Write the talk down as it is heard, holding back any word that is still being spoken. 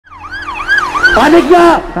Panik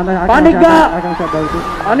gak? Panik gak?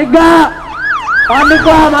 Panik gak? Panik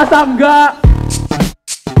lah, masa enggak?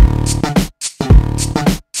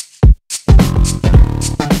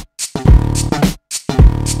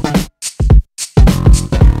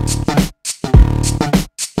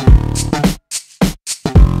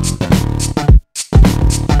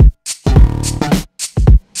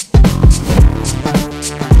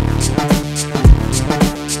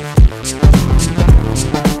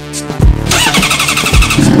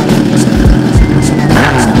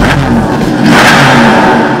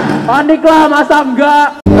 Panik lah, masa enggak?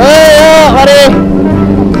 Ayo, mari.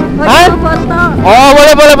 Hah? Oh,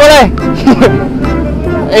 boleh.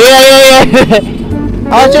 Iya.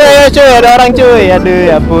 Oh cuy, ada orang cuy. Aduh,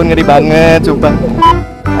 ya ampun, ngeri banget, sumpah.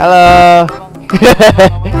 Halo.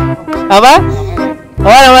 Apa?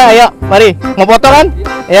 Oh, nama, ayo, mari. Mau foto kan?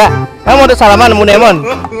 Ya. Kamu mau salaman, MUDA-EMON?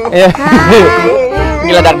 Iya.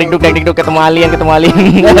 Gila, dak-dikduk ketemu alien.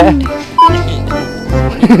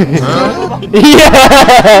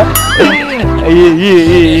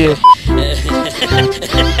 Iya.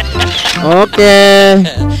 Oke.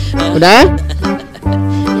 Udah?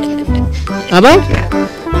 Apa?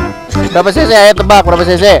 Berapa cc? Ayo tebak berapa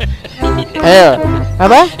cc? Ayo.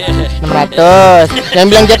 Apa? 600. Yang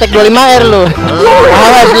bilang jetek 25R lu.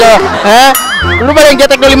 Awas lu. Hah? Lu balik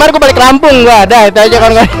jetek 25R, gua balik Lampung gua. Dah, itu aja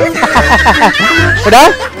kan. Udah?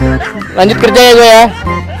 Lanjut kerja ya gue ya.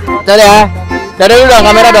 Dadah ya. Dadah dulu dong,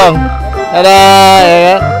 kamera dong. Dadah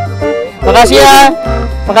ya.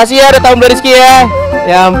 Makasih ya udah tahu Mblo Rizki ya.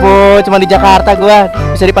 Ya ampun, cuma di Jakarta gua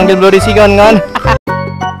bisa dipanggil Mblo Rizki kan.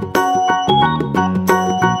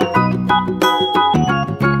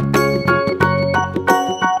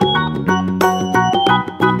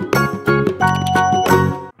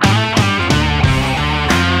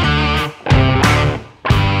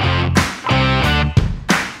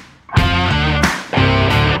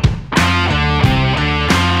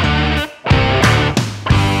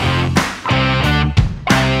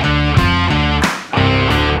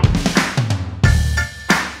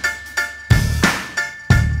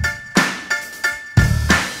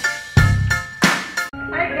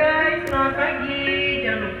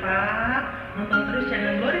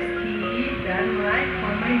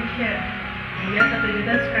 Dia 1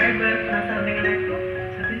 juta subscriber. Penasaran dengan aku?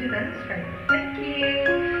 1 juta subscriber. Thank you.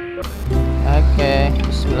 Oke,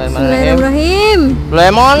 bismillahirrahmanirrahim.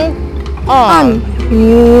 BLU-EMON On.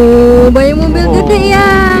 Banyak mobil gede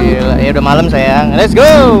yang. Gila, ya udah malam sayang. Let's go.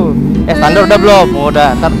 Standar udah belum?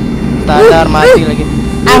 Udah. Standar mati lagi.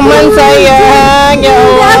 Aman sayang, ya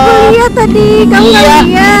Allah. Aku lihat tadi, kamu nggak lihat.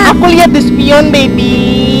 Aku lihat di spion baby.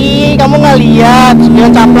 Kamu nggak lihat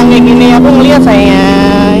spion caplang kayak gini. Aku ngeliat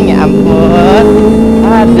sayang. Ya ampun.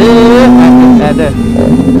 Aduh.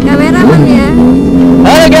 Kameraman ya.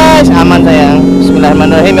 Halo guys, aman sayang.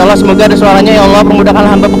 Bismillahirrahmanirrahim. Ya Allah, semoga ada suaranya ya Allah. Permudahkan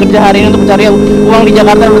hamba bekerja hari ini untuk mencari uang di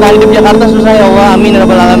Jakarta, bertahan hidup di Jakarta susah ya Allah. Amin ya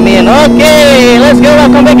rabbal alamin. Oke, let's go.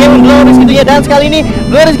 Welcome back game Mblo Rizki dunia, dan sekali ini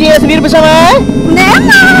Mblo Rizki sendiri bersama BLU-EMON.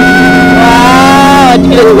 Wow,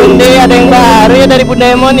 gila Bunde, ada yang baru ya dari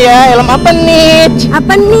BLU-EMON ya. Helm apa nih?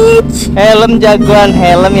 Helm jagoan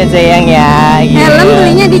helm ya sayang ya. Helm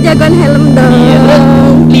belinya di Jagoan Helm dong. Iya, terus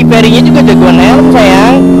liverinya juga jagoan helm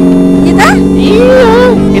sayang. Kita? Iya,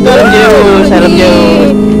 itu helm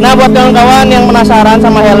jauh. Nah, buat kawan-kawan yang penasaran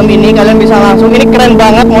sama helm ini, kalian bisa langsung, ini keren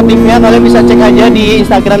banget motifnya, kalian bisa cek aja di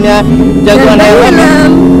Instagramnya Jagoan Helm.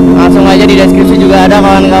 Langsung aja di deskripsi juga ada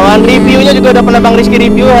kawan-kawan. Reviewnya juga udah pernah Bang Rizki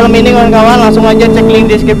review helm ini kawan-kawan. Langsung aja cek link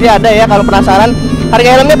deskripsi ada ya kalau penasaran. Harga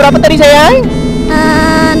helmnya berapa tadi sayang?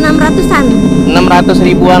 600-an. 600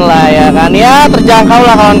 ribuan lah ya kan, ya terjangkau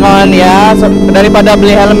lah kawan-kawan ya. Daripada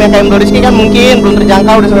beli helm yang kayak Mblo Rizki kan mungkin belum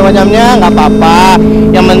terjangkau dan segala macamnya, nggak apa-apa.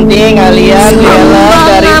 Yang penting kalian beli helm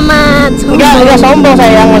dari enggak sombong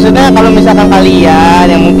sayang, maksudnya kalau misalkan kalian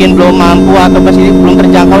yang mungkin belum mampu atau masih belum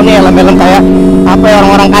terjangkau nih helm-helm kayak apa ya,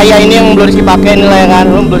 orang-orang kaya ini yang Mblo Rizki pakai nih lah ya kan.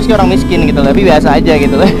 Mblo Rizki orang miskin gitu, tapi biasa aja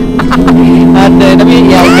gitu lah. Ada tapi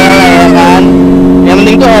ya udah lah ya kan. Yang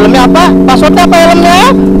penting tuh helmnya apa? Passwordnya apa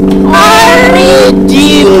helmnya?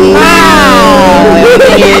 Original.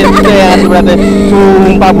 Gitu ya berarti.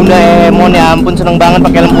 Sumpah BLU-EMON ya ampun, seneng banget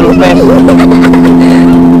pakai helm full face.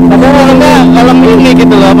 Tapi helmnya helm ini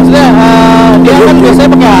gitu loh, maksudnya dia kan biasanya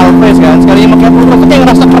pakai half face kan, sekalinya pakai full face kayak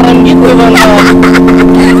ngerasa keren gitu kan.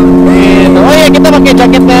 Gitu. Oh iya, kita pakai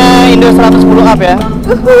jaketnya Indo 110 up ya.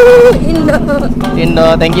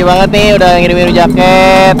 Indo, thank you banget nih udah ngirim-ngirim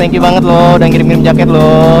jaket. Thank you banget loh udah ngirim-ngirim jaket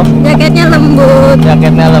loh. Jaketnya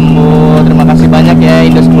lembut. Terima kasih banyak ya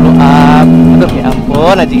Indo 10 up. Aduh ya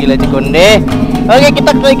ampun, aji gila Cikonde. Oke,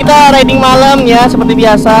 kita riding malam ya seperti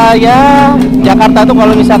biasa ya. Jakarta tuh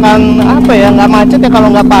kalau misalkan apa ya, nggak macet ya kalau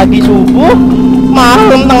nggak pagi subuh,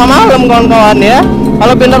 malam tengah malam kawan-kawan ya.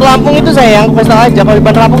 Kalau Bandar Lampung itu sayang, aku kasih tahu aja, kalau di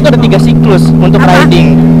Bandar Lampung itu ada 3 siklus untuk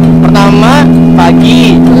riding. Pertama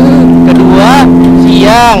pagi, kedua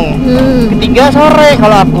siang, ketiga sore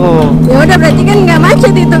kalau aku. Ya udah berarti kan nggak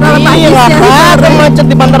macet itu kalau pagi Iya, siang nggak ada sore. macet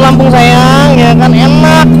di Bandar Lampung sayang, ya kan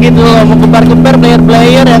enak gitu loh, mau gebar-gebar,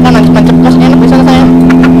 player-player ya kan, nancep-nancep kos enak bisa sayang.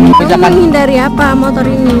 Kamu Misalkan menghindari apa motor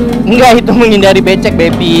ini? enggak, itu menghindari becek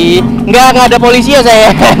baby. Enggak ada polisi ya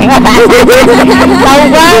saya. Tahu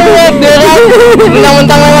banget dia kan,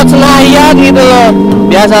 mentang-mentang lewat Senayan gitu loh.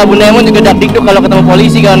 Biasa Bunda Emon juga dak-dikduk kalau ketemu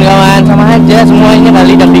polisi kawan-kawan, sama aja semuanya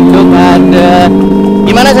kali dak-dikduk ada.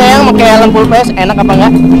 Gimana sayang, pakai helm full face enak apa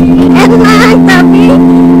enggak? Enak tapi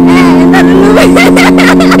ntar dulu.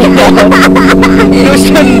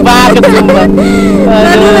 Dusun banget sumpah.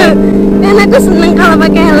 Ntar dulu. Aduh. Kan aku seneng kalau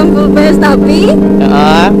pakai helm full face tapi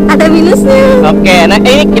ada minusnya. Oke, nah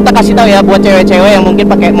ini kita kasih tahu ya buat cewek-cewek yang mungkin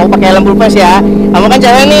mau pakai helm full face ya. Kamu kan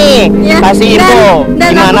cewek nih, Ya, kasih info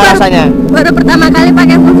dan gimana aku rasanya. Baru pertama kali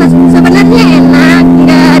pakai full face. Sebenarnya enak,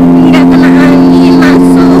 nggak kena angin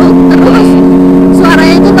masuk. Terus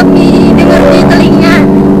suaranya itu lebih dengar di telinga.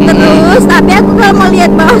 Terus tapi aku kalau mau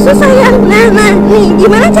lihat bawah susah ya. Nah nih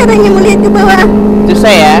gimana caranya mau lihat ke bawah?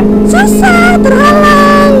 Susah ya? Susah,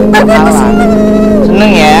 terhalang. Tapi aku seneng.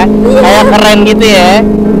 Seneng ya? Iya. Kayak keren gitu ya?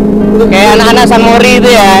 Kayak anak-anak San Mori itu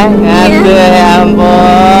ya? Aduh ya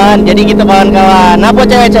ampun. Jadi gitu kawan-kawan. Nah buat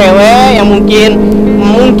cewek-cewek yang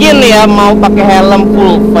mungkin ya mau pakai helm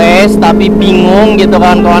full face tapi bingung gitu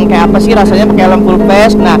kawan-kawan, kayak apa sih rasanya pakai helm full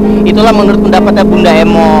face. Nah itulah menurut pendapatnya Bunda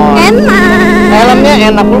Emon. Enak. Helmnya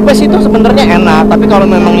enak, full face itu sebenarnya enak, tapi kalau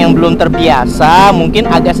memang yang belum terbiasa mungkin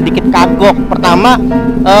agak sedikit kagok. Pertama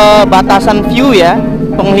batasan view ya,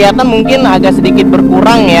 penglihatan mungkin agak sedikit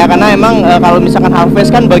berkurang ya, karena emang kalau misalkan half face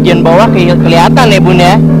kan bagian bawah kelihatan ya Bun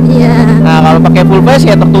ya. Iya. Nah kalau pakai full face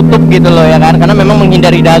ya tertutup gitu loh ya kan, karena memang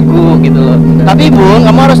menghindari dagu gitu loh. Tapi Bun,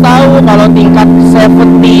 kamu harus tahu kalau tingkat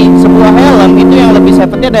safety sebuah helm itu yang lebih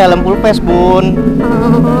safety ada helm full face Bun.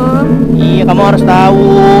 Oh. Iya, kamu harus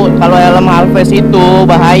tahu kalau helm half face itu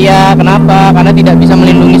bahaya. Kenapa? Karena tidak bisa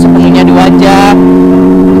melindungi sepenuhnya di wajah.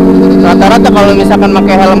 Rata-rata kalau misalkan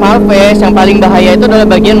pakai helm half face yang paling bahaya itu adalah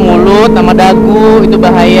bagian mulut sama dagu, itu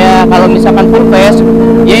bahaya. Kalau misalkan full face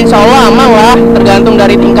ya insya Allah aman lah, tergantung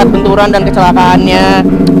dari tingkat benturan dan kecelakaannya.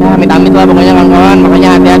 Nah amit-amit lah pokoknya kawan-kawan, makanya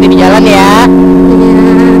hati-hati di jalan ya.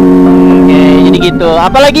 Oke, jadi gitu.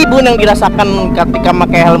 Apalagi Bun yang dirasakan ketika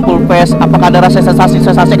pakai helm full face? Apakah ada rasa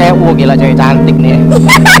sensasi kayak wah gila cewek cantik nih?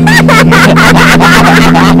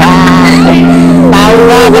 Tahu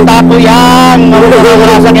lah kata aku yang kamu pernah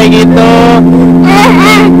merasa kayak gitu.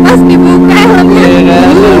 Pas dibuka helmnya. Iya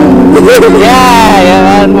kan? Ya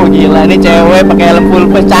kan, wah gila nih cewek pakai helm full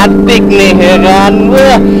face cantik nih ya kan.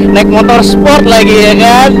 Wah, naik motor sport lagi ya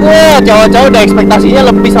kan. Wah, cowok-cowok udah ekspektasinya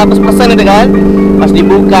lebih 100% itu kan. Pas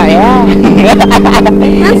dibuka ya.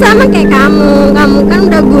 Kan sama kayak kamu kan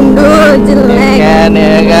udah gundul, jelek. Kan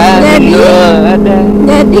ya kan. Bundul ada.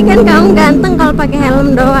 Jadi kan kamu ganteng kalau pakai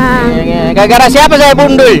helm doang. Gara-gara siapa saya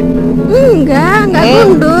bundul? Enggak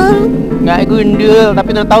gundul. Nggak gundul,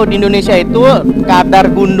 tapi udah tahu di Indonesia itu kadar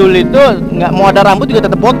gundul itu nggak mau ada rambut juga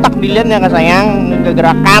tetap botak dilihatnya kan sayang.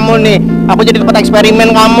 Gara-gara kamu nih, aku jadi tempat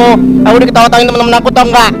eksperimen kamu. Aku udah ketawa-tawain teman-teman aku tau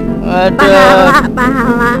nggak? Aduh.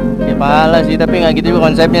 Pahala. Ya pahala sih, tapi nggak gitu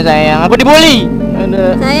juga konsepnya sayang. Aku dibully.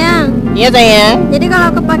 Aduh. Sayang. Iya sayang. Jadi kalau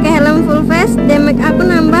aku pakai helm full face, damage aku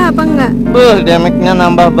nambah apa enggak? Damage-nya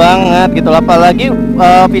nambah banget gitu. Apalagi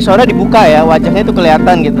visornya dibuka ya, wajahnya itu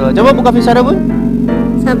kelihatan gitu. Coba buka visornya Bun.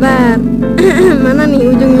 Sabar. Mana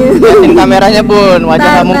nih ujungnya? Liatin kameranya Bun,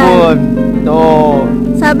 wajah kamu Sabar. Bun. Tuh.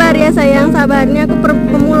 Sabar ya sayang, sabarnya aku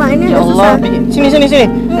pemula ini Ya agak Allah, susah. sini.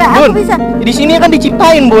 Enggak, Bun, aku bisa. di sini kan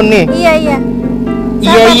diciptain Bun nih. Iya.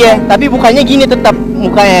 Iya, Sabar, tapi bukannya gini tetap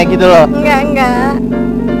mukanya gitu loh.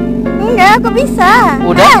 Enggak, aku bisa.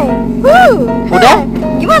 Udah? Hai. Udah?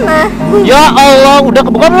 Gimana? Ya Allah, udah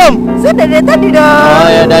kebuka belum? Sudah dari tadi dong. Oh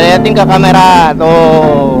ya, udah liatin ke kamera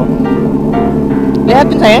tuh.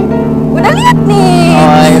 Liatin sayang. Udah lihat nih.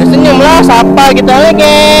 Oh, ya, senyum lah, sapa gitu aja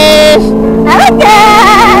guys. Halo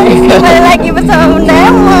guys, kembali lagi bersama Bunda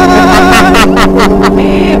Emon.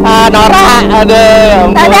 Norak, aduh, ya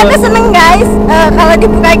ampun. Tadi aku seneng guys, kalau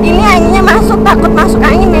dibuka gini anginnya masuk, takut masuk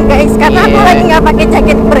angin ya guys. Karena aku Iya. lagi nggak pakai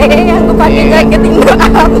jaket bre, aku pakai Iya. jaket Indo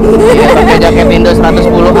up. Iya, pakai jaket Indo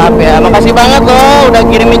 110 up ya. Makasih banget loh udah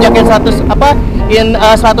kirimin jaket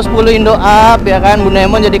 110 Indo up ya kan. Bunda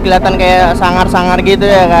Emon jadi kelihatan kayak sangar-sangar gitu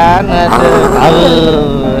ya kan.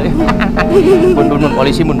 Aduh. Bun,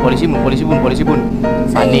 polisi bun.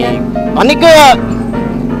 Saya. Panik gak?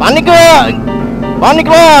 Panik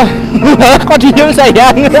lah. Kok diem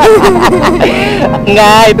sayang?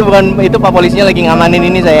 Enggak, itu Pak polisinya lagi ngamanin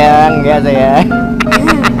ini sayang. Enggak sayang.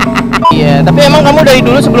 Iya, tapi emang kamu dari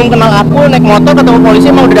dulu sebelum kenal aku naik motor ketemu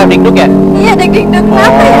polisi emang udah deg-deg ya? Iya, deg-deg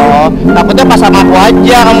kenapa ya? Oh, takutnya pas sama aku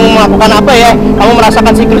aja kamu melakukan apa ya? Kamu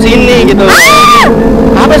merasakan siklus ini gitu.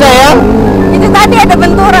 Apa sayang? Itu tadi ada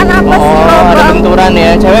benturan apa sih? Oh, ada benturan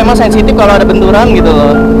ya. Cewek emang sensitif kalau ada benturan gitu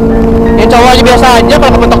loh. Ya cowok aja biasa aja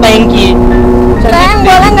kalau kepentok tangki. Sayang,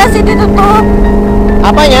 boleh nggak sih ditutup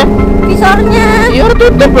Apanya? visornya? Ya udah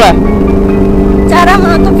tutup lah. Cara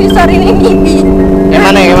menutup visor ini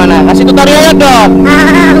Gimana? Kasih tutorialnya dong.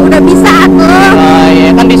 Udah bisa aku. Oh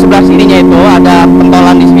iya, kan di sebelah sininya itu ada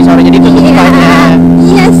pentolan di visornya, jadi tutup aja.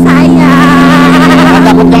 Iya sayang.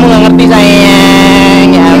 Takut kamu nggak ngerti sayang.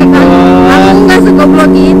 Ya ampun. Aku nggak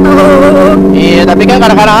segoblok itu. Iya, tapi kan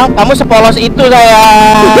kadang-kadang kamu sepolos itu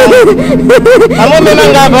sayang. Kamu memang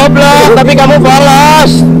nggak goblok, tapi kamu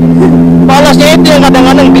polos. Polosnya itu yang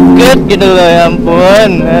kadang-kadang deket gitu loh, ya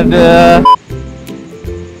ampun. Aduh.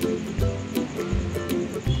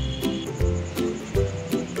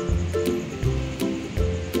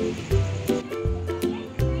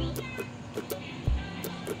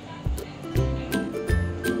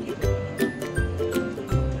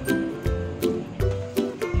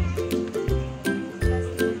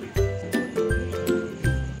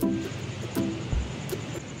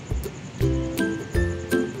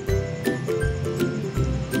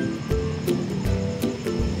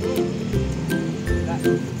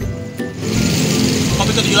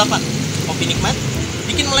 Kopi 78, kopi nikmat,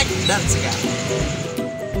 bikin melek dan segar.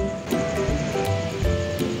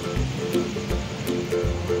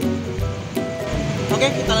 Oke,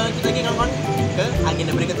 kita lanjut lagi kawan-kawan ke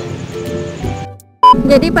agenda berikutnya.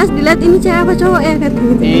 Jadi pas dilihat ini cewek apa cowok ya kan?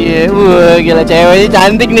 Iya, wah gila ceweknya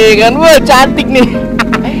cantik nih kan, wah cantik nih.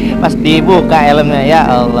 Pas dibuka helmnya ya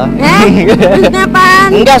Allah. Maksudnya apaan?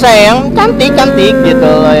 Enggak sayang, cantik gitu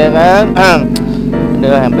loh ya kan.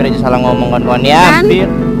 Aduh, hampir aja salah ngomong kawan ya. Kan? Hampir.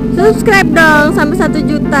 Subscribe dong sampai 1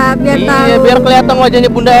 juta biar tahu. Iya, biar kelihatan wajahnya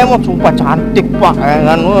Bunda Emon. Sumpah cantik pak, ya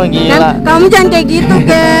kan? Wah gila. Kan kamu jangan kayak gitu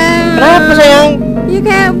kan. Kenapa sayang? Ya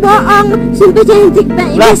kayak bohong, sumpah cantik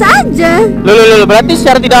banget. Biasa aja. Loh, berarti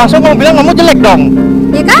secara tidak langsung kamu bilang kamu jelek dong?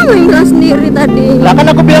 Ya kamu yang bilang sendiri tadi. Lah kan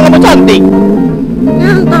aku bilang kamu cantik.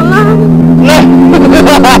 Ya tolong. Nah.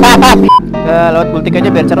 Lewat bultik aja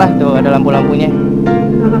biar cerah tuh, ada lampu-lampunya.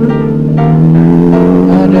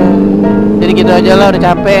 Aduh. Jadi gitu aja lah, udah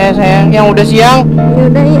capek ya sayang. Yang udah siang.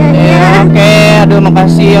 Yaudah iya. Oke, aduh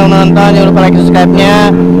makasih yang nonton, jangan lupa like subscribe-nya.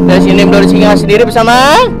 Dari sini Mblo Rizki sendiri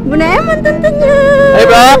bersama Bunda Emon tentunya. Hai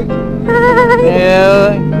bro.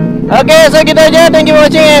 Hai. Oke, so gitu aja. Thank you for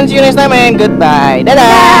watching and see you next time and goodbye. Dadah.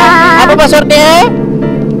 Dadah. Apa passwordnya?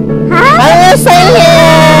 Halo sayang.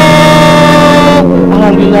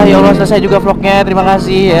 Alhamdulillah ya Allah selesai juga vlognya. Terima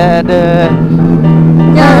kasih ya.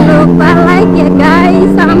 Jangan lupa like ya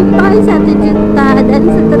guys sampai 1 juta dan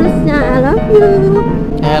seterusnya. I love you.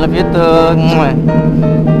 I love you too.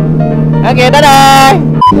 Oke, dadah.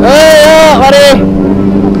 Ayo, mari.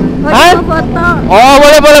 Hah? Foto. Oh,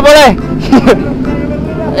 boleh.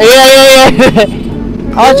 Iya.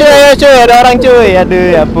 Oh cuy, ada orang cuy.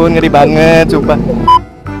 Aduh, ya ampun, ngeri banget, sumpah.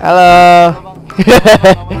 Halo.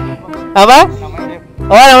 Apa?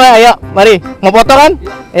 Oh, namanya, ayo, mari. Mau foto kan?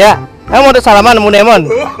 Ya. Mau udah salaman, Bunda Emon.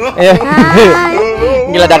 Iya.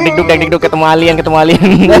 Gila, dak-dikduk ketemu alien.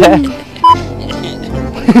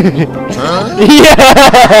 Iya.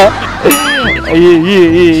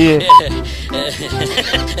 Iya.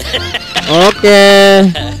 Oke.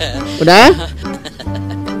 Udah?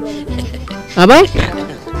 Apa?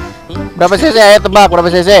 Berapa cc? Ayo tebak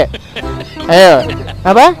berapa cc? Ayo.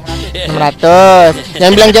 Apa? 600.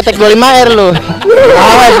 Yang bilang jetek 25R lu.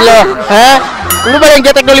 Awas lu. Hah? Lu balik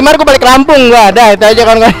jetek 25R, gua balik Lampung gua. Dah, itu aja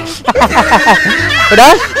kawan-kawan.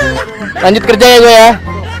 Udah? Lanjut kerja ya gue ya.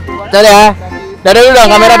 Dadah ya. Dadah dulu dong,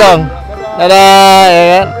 kamera dong. Dadah ya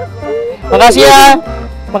kan.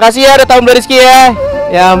 Makasih ya udah tahu Mblo Rizki ya.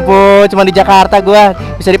 Ya ampun, cuma di Jakarta gua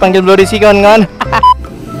bisa dipanggil Mblo Rizki kawan-kawan.